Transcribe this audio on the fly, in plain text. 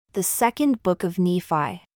The second book of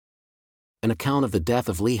Nephi. An account of the death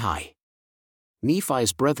of Lehi.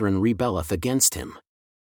 Nephi's brethren rebelleth against him.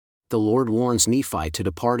 The Lord warns Nephi to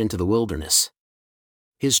depart into the wilderness.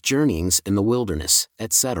 His journeyings in the wilderness,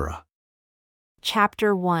 etc.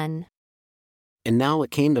 Chapter 1. And now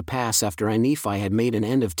it came to pass after I Nephi had made an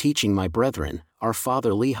end of teaching my brethren, our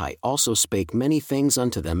father Lehi also spake many things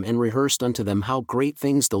unto them and rehearsed unto them how great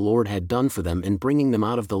things the Lord had done for them in bringing them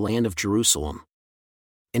out of the land of Jerusalem.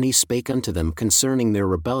 And he spake unto them concerning their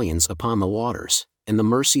rebellions upon the waters, and the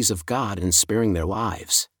mercies of God in sparing their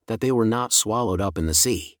lives, that they were not swallowed up in the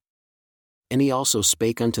sea. And he also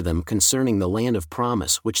spake unto them concerning the land of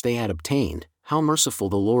promise which they had obtained, how merciful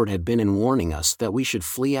the Lord had been in warning us that we should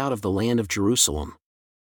flee out of the land of Jerusalem.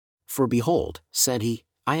 For behold, said he,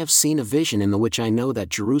 I have seen a vision in the which I know that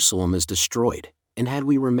Jerusalem is destroyed, and had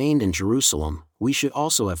we remained in Jerusalem, we should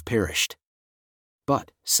also have perished.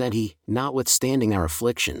 But, said he, notwithstanding our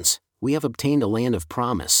afflictions, we have obtained a land of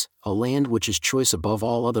promise, a land which is choice above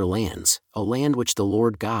all other lands, a land which the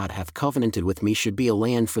Lord God hath covenanted with me should be a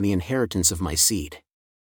land for the inheritance of my seed.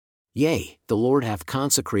 Yea, the Lord hath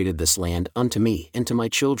consecrated this land unto me and to my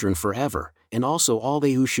children forever, and also all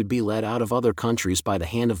they who should be led out of other countries by the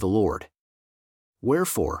hand of the Lord.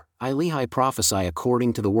 Wherefore, I Lehi prophesy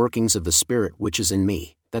according to the workings of the Spirit which is in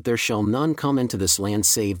me, that there shall none come into this land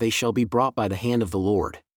save they shall be brought by the hand of the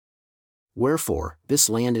Lord. Wherefore, this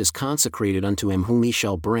land is consecrated unto him whom he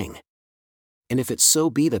shall bring. And if it so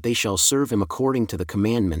be that they shall serve him according to the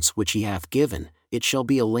commandments which he hath given, it shall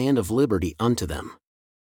be a land of liberty unto them.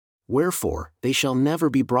 Wherefore, they shall never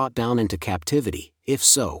be brought down into captivity, if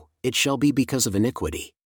so, it shall be because of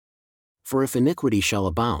iniquity. For if iniquity shall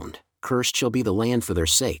abound, cursed shall be the land for their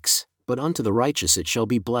sakes, but unto the righteous it shall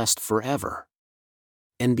be blessed forever.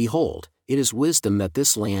 And behold, it is wisdom that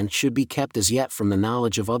this land should be kept as yet from the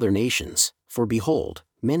knowledge of other nations, for behold,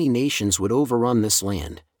 many nations would overrun this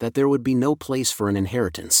land, that there would be no place for an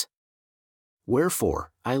inheritance.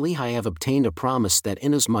 Wherefore, I Lehi have obtained a promise that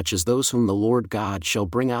inasmuch as those whom the Lord God shall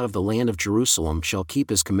bring out of the land of Jerusalem shall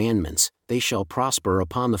keep his commandments, they shall prosper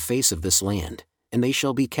upon the face of this land, and they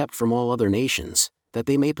shall be kept from all other nations, that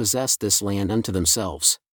they may possess this land unto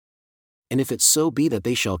themselves. And if it so be that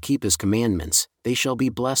they shall keep his commandments, they shall be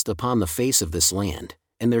blessed upon the face of this land,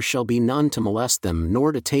 and there shall be none to molest them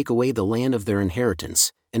nor to take away the land of their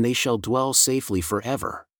inheritance, and they shall dwell safely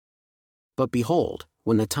forever. But behold,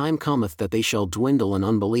 when the time cometh that they shall dwindle in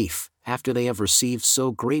unbelief, after they have received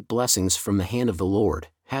so great blessings from the hand of the Lord,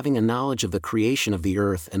 having a knowledge of the creation of the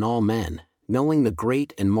earth and all men, knowing the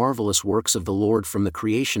great and marvelous works of the Lord from the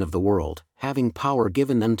creation of the world, having power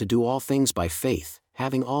given them to do all things by faith,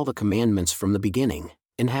 having all the commandments from the beginning,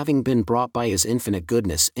 and having been brought by his infinite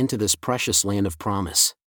goodness into this precious land of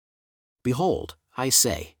promise. Behold, I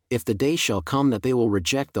say, if the day shall come that they will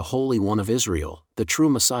reject the Holy One of Israel, the true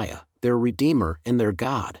Messiah, their Redeemer and their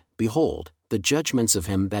God, behold, the judgments of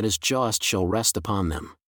him that is just shall rest upon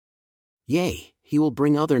them. Yea, he will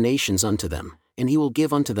bring other nations unto them, and he will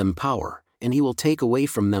give unto them power, and he will take away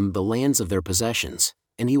from them the lands of their possessions,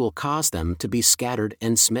 and he will cause them to be scattered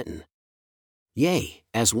and smitten. Yea,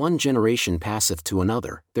 as one generation passeth to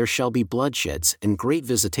another, there shall be bloodsheds and great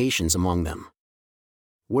visitations among them.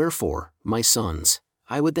 Wherefore, my sons,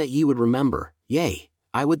 I would that ye would remember, yea,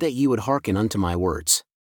 I would that ye would hearken unto my words.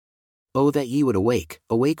 O that ye would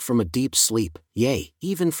awake from a deep sleep, yea,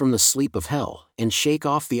 even from the sleep of hell, and shake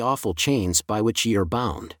off the awful chains by which ye are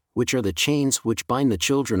bound, which are the chains which bind the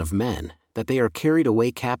children of men, that they are carried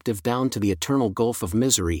away captive down to the eternal gulf of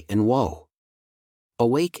misery and woe.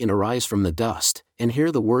 Awake and arise from the dust, and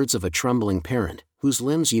hear the words of a trembling parent, whose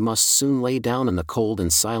limbs ye must soon lay down in the cold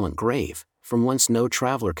and silent grave, from whence no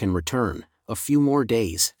traveler can return. A few more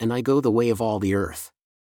days, and I go the way of all the earth.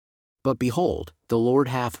 But behold, the Lord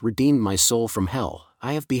hath redeemed my soul from hell,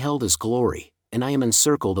 I have beheld his glory, and I am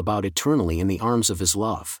encircled about eternally in the arms of his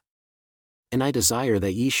love. And I desire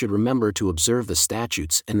that ye should remember to observe the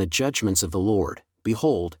statutes and the judgments of the Lord.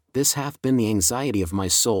 Behold, this hath been the anxiety of my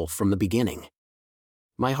soul from the beginning.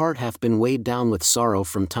 My heart hath been weighed down with sorrow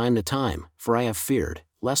from time to time, for I have feared,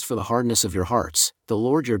 lest for the hardness of your hearts, the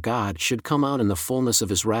Lord your God should come out in the fullness of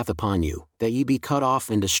his wrath upon you, that ye be cut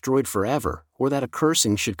off and destroyed forever, or that a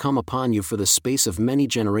cursing should come upon you for the space of many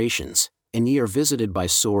generations, and ye are visited by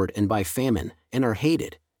sword and by famine, and are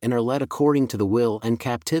hated, and are led according to the will and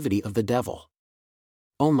captivity of the devil.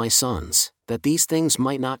 O my sons, that these things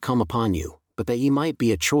might not come upon you, but that ye might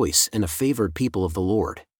be a choice and a favored people of the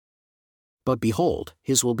Lord. But behold,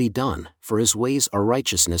 his will be done, for his ways are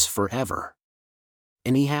righteousness forever.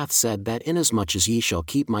 And he hath said that inasmuch as ye shall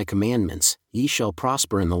keep my commandments, ye shall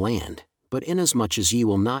prosper in the land. but inasmuch as ye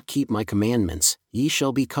will not keep my commandments, ye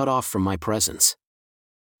shall be cut off from my presence.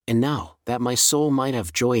 And now, that my soul might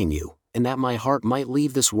have joy in you, and that my heart might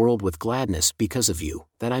leave this world with gladness because of you,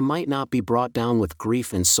 that I might not be brought down with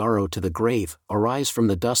grief and sorrow to the grave, arise from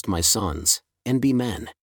the dust, my sons, and be men.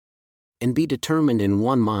 And be determined in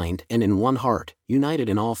one mind and in one heart, united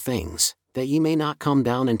in all things, that ye may not come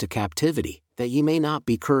down into captivity, that ye may not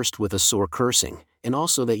be cursed with a sore cursing, and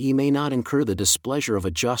also that ye may not incur the displeasure of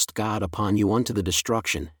a just God upon you unto the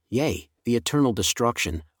destruction, yea, the eternal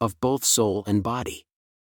destruction, of both soul and body.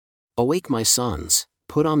 Awake, my sons,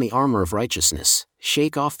 put on the armor of righteousness,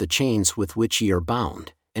 shake off the chains with which ye are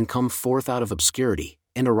bound, and come forth out of obscurity,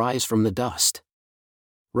 and arise from the dust.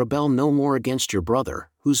 Rebel no more against your brother,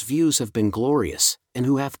 whose views have been glorious, and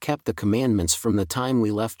who hath kept the commandments from the time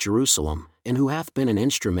we left Jerusalem, and who hath been an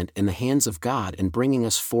instrument in the hands of God in bringing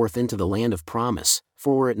us forth into the land of promise,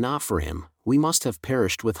 for were it not for him, we must have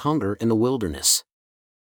perished with hunger in the wilderness.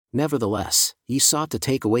 Nevertheless, ye sought to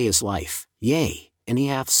take away his life, yea, and he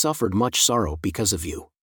hath suffered much sorrow because of you.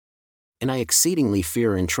 And I exceedingly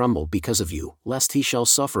fear and tremble because of you, lest he shall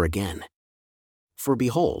suffer again. For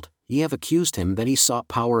behold, ye have accused him that he sought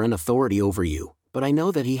power and authority over you, but I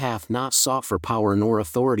know that he hath not sought for power nor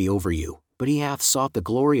authority over you, but he hath sought the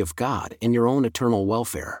glory of God and your own eternal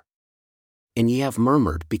welfare. And ye have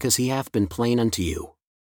murmured because he hath been plain unto you.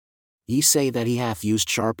 Ye say that he hath used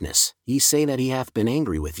sharpness, ye say that he hath been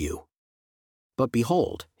angry with you. But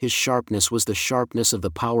behold, his sharpness was the sharpness of the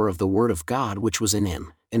power of the word of God which was in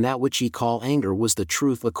him, and that which ye call anger was the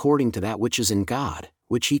truth according to that which is in God,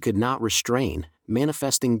 which he could not restrain,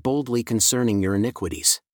 manifesting boldly concerning your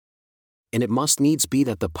iniquities. And it must needs be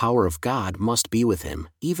that the power of God must be with him,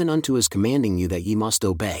 even unto his commanding you that ye must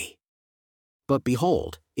obey. But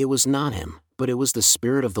behold, it was not him, but it was the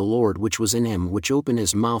Spirit of the Lord which was in him, which opened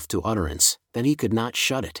his mouth to utterance, that he could not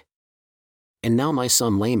shut it. And now my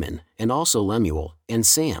son Laman, and also Lemuel, and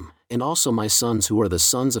Sam, and also my sons who are the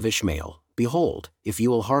sons of Ishmael, behold, if you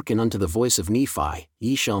will hearken unto the voice of Nephi,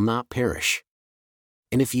 ye shall not perish.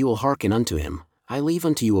 And if you will hearken unto him, I leave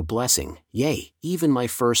unto you a blessing, yea, even my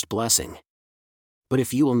first blessing. But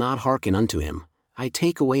if you will not hearken unto him, I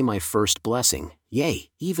take away my first blessing,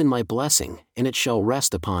 yea, even my blessing, and it shall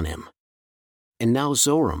rest upon him. And now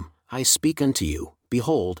Zoram, I speak unto you,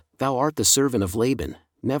 behold, thou art the servant of Laban,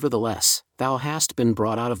 nevertheless, thou hast been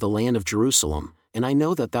brought out of the land of Jerusalem, and I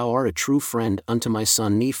know that thou art a true friend unto my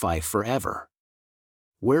son Nephi forever.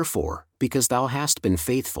 Wherefore, because thou hast been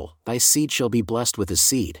faithful, thy seed shall be blessed with his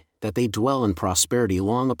seed, that they dwell in prosperity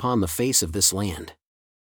long upon the face of this land.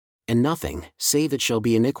 And nothing, save it shall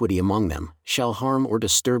be iniquity among them, shall harm or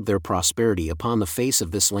disturb their prosperity upon the face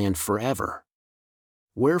of this land forever.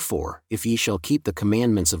 Wherefore, if ye shall keep the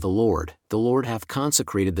commandments of the Lord hath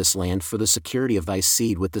consecrated this land for the security of thy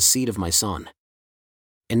seed with the seed of my son.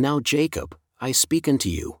 And now Jacob, I speak unto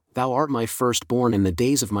you, thou art my firstborn in the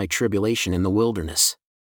days of my tribulation in the wilderness.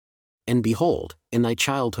 And behold, in thy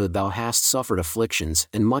childhood thou hast suffered afflictions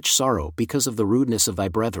and much sorrow because of the rudeness of thy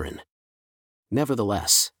brethren.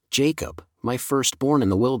 Nevertheless, Jacob, my firstborn in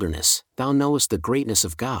the wilderness, thou knowest the greatness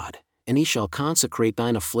of God, and he shall consecrate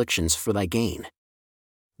thine afflictions for thy gain.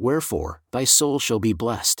 Wherefore, thy soul shall be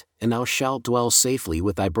blessed, and thou shalt dwell safely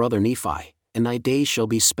with thy brother Nephi, and thy days shall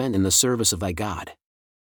be spent in the service of thy God.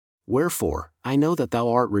 Wherefore, I know that thou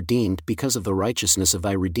art redeemed because of the righteousness of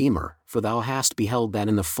thy Redeemer, for thou hast beheld that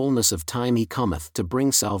in the fullness of time he cometh to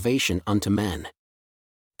bring salvation unto men.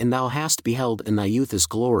 And thou hast beheld in thy youth his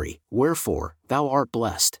glory, wherefore, thou art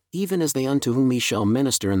blessed, even as they unto whom he shall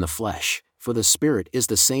minister in the flesh, for the Spirit is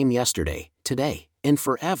the same yesterday, today, and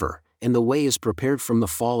forever, and the way is prepared from the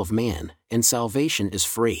fall of man, and salvation is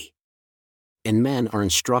free. And men are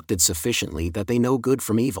instructed sufficiently that they know good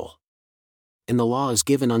from evil. And the law is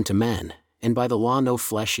given unto men, and by the law no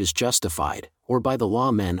flesh is justified, or by the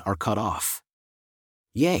law men are cut off.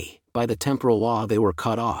 Yea, by the temporal law they were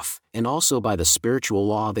cut off, and also by the spiritual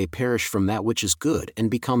law they perish from that which is good and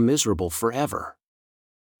become miserable forever.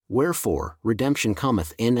 Wherefore, redemption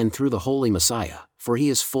cometh in and through the Holy Messiah, for he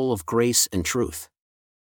is full of grace and truth.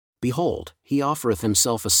 Behold, he offereth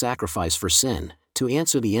himself a sacrifice for sin, to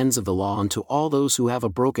answer the ends of the law unto all those who have a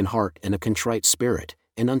broken heart and a contrite spirit,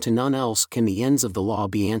 and unto none else can the ends of the law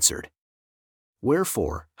be answered.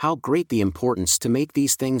 Wherefore, how great the importance to make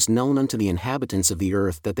these things known unto the inhabitants of the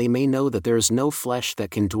earth, that they may know that there is no flesh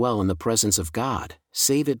that can dwell in the presence of God,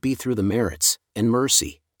 save it be through the merits, and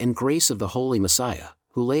mercy, and grace of the Holy Messiah,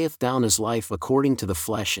 who layeth down his life according to the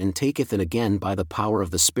flesh and taketh it again by the power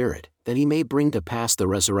of the Spirit, that he may bring to pass the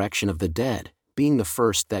resurrection of the dead, being the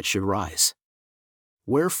first that should rise.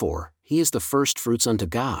 Wherefore, he is the firstfruits unto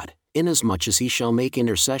God, inasmuch as he shall make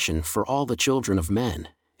intercession for all the children of men,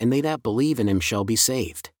 and they that believe in him shall be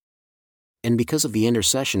saved. And because of the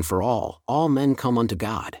intercession for all men come unto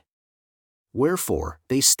God. Wherefore,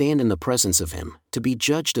 they stand in the presence of him, to be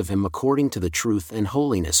judged of him according to the truth and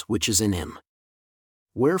holiness which is in him.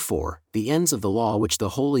 Wherefore, the ends of the law which the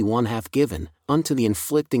Holy One hath given, unto the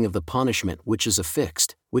inflicting of the punishment which is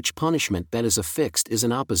affixed, which punishment that is affixed is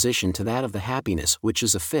in opposition to that of the happiness which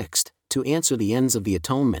is affixed, to answer the ends of the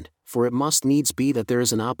atonement, for it must needs be that there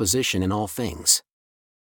is an opposition in all things.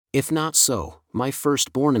 If not so, my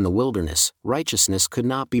firstborn in the wilderness, righteousness could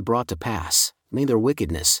not be brought to pass, neither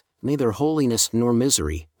wickedness, neither holiness nor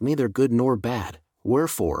misery, neither good nor bad,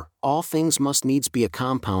 wherefore, all things must needs be a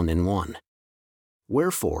compound in one.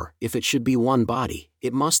 Wherefore, if it should be one body,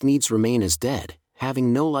 it must needs remain as dead,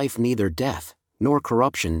 having no life, neither death, nor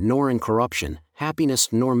corruption nor incorruption, happiness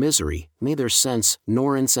nor misery, neither sense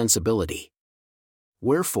nor insensibility.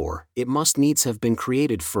 Wherefore, it must needs have been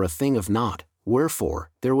created for a thing of naught, wherefore,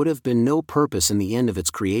 there would have been no purpose in the end of its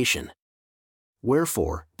creation.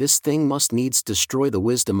 Wherefore, this thing must needs destroy the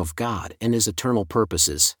wisdom of God and his eternal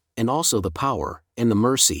purposes, and also the power, and the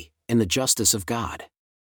mercy, and the justice of God.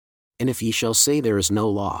 And if ye shall say there is no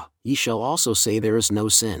law, ye shall also say there is no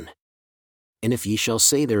sin. And if ye shall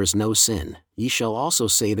say there is no sin, ye shall also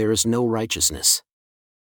say there is no righteousness.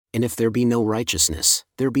 And if there be no righteousness,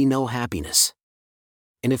 there be no happiness.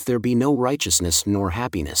 And if there be no righteousness nor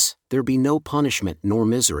happiness, there be no punishment nor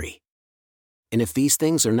misery. And if these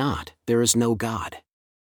things are not, there is no God.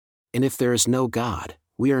 And if there is no God,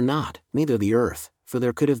 we are not, neither the earth, for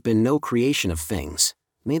there could have been no creation of things,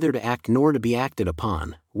 neither to act nor to be acted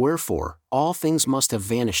upon, wherefore, all things must have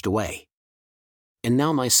vanished away. And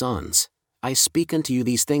now, my sons, I speak unto you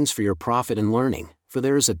these things for your profit and learning, for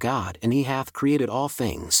there is a God, and he hath created all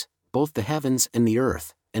things, both the heavens and the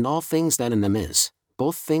earth, and all things that in them is,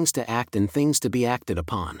 both things to act and things to be acted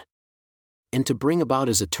upon. And to bring about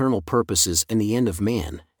his eternal purposes and the end of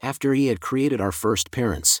man, after he had created our first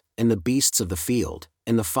parents, and the beasts of the field,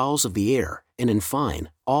 and the fowls of the air, and in fine,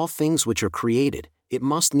 all things which are created, it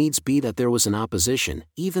must needs be that there was an opposition,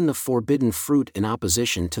 even the forbidden fruit in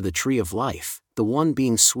opposition to the tree of life, the one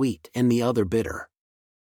being sweet and the other bitter.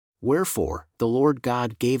 Wherefore, the Lord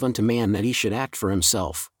God gave unto man that he should act for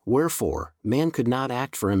himself, wherefore, man could not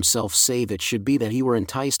act for himself save it should be that he were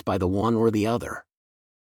enticed by the one or the other.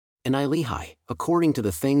 And I, Lehi, according to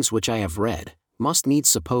the things which I have read, must needs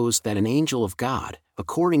suppose that an angel of God,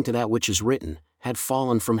 according to that which is written, had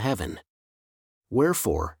fallen from heaven.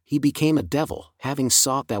 Wherefore, he became a devil, having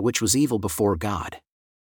sought that which was evil before God.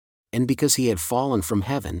 And because he had fallen from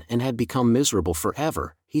heaven and had become miserable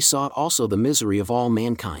forever, he sought also the misery of all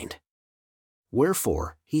mankind.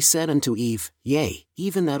 Wherefore, he said unto Eve, Yea,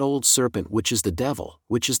 even that old serpent which is the devil,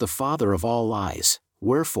 which is the father of all lies,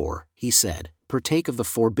 wherefore, he said, Partake of the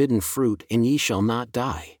forbidden fruit, and ye shall not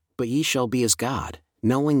die, but ye shall be as God,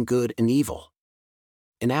 knowing good and evil.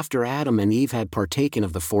 And after Adam and Eve had partaken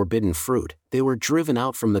of the forbidden fruit, they were driven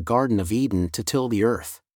out from the Garden of Eden to till the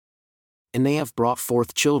earth. And they have brought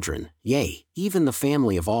forth children, yea, even the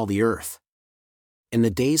family of all the earth. And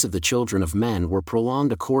the days of the children of men were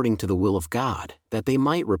prolonged according to the will of God, that they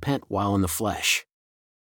might repent while in the flesh.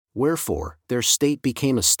 Wherefore, their state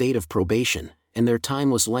became a state of probation, and their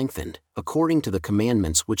time was lengthened, according to the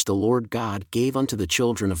commandments which the Lord God gave unto the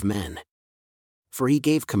children of men. For he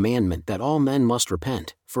gave commandment that all men must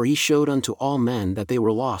repent, for he showed unto all men that they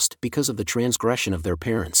were lost because of the transgression of their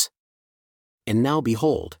parents. And now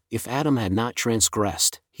behold, if Adam had not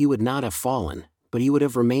transgressed, he would not have fallen, but he would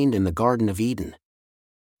have remained in the Garden of Eden.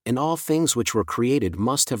 And all things which were created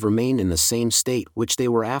must have remained in the same state which they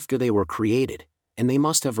were after they were created, and they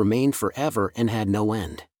must have remained forever and had no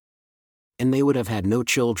end. And they would have had no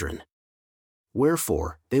children.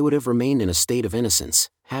 Wherefore, they would have remained in a state of innocence,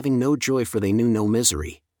 having no joy for they knew no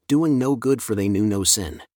misery, doing no good for they knew no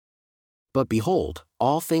sin. But behold,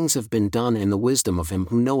 all things have been done in the wisdom of him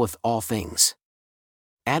who knoweth all things.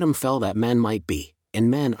 Adam fell that men might be, and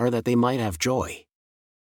men are that they might have joy.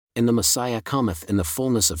 And the Messiah cometh in the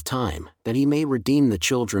fullness of time, that he may redeem the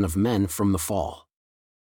children of men from the fall.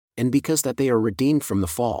 And because that they are redeemed from the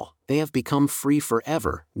fall, they have become free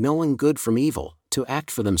forever, knowing good from evil, to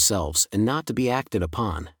act for themselves and not to be acted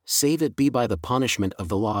upon, save it be by the punishment of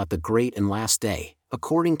the law at the great and last day,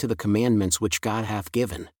 according to the commandments which God hath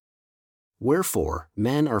given. Wherefore,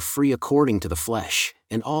 men are free according to the flesh,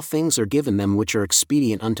 and all things are given them which are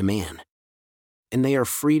expedient unto man. And they are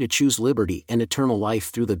free to choose liberty and eternal life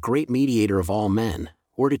through the great mediator of all men,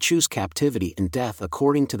 or to choose captivity and death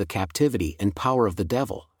according to the captivity and power of the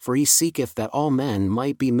devil, for he seeketh that all men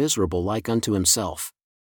might be miserable like unto himself.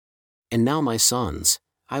 And now, my sons,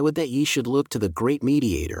 I would that ye should look to the great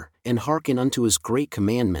mediator, and hearken unto his great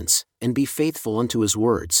commandments, and be faithful unto his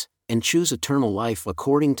words, and choose eternal life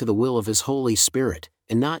according to the will of his Holy Spirit,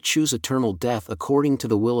 and not choose eternal death according to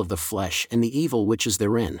the will of the flesh and the evil which is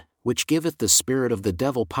therein, which giveth the spirit of the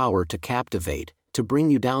devil power to captivate, to bring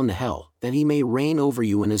you down to hell, that he may reign over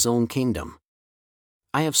you in his own kingdom.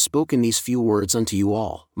 I have spoken these few words unto you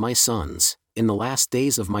all, my sons, in the last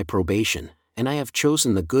days of my probation, and I have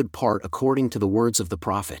chosen the good part according to the words of the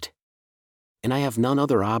prophet. And I have none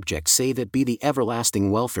other object save it be the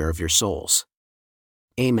everlasting welfare of your souls.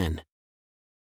 Amen.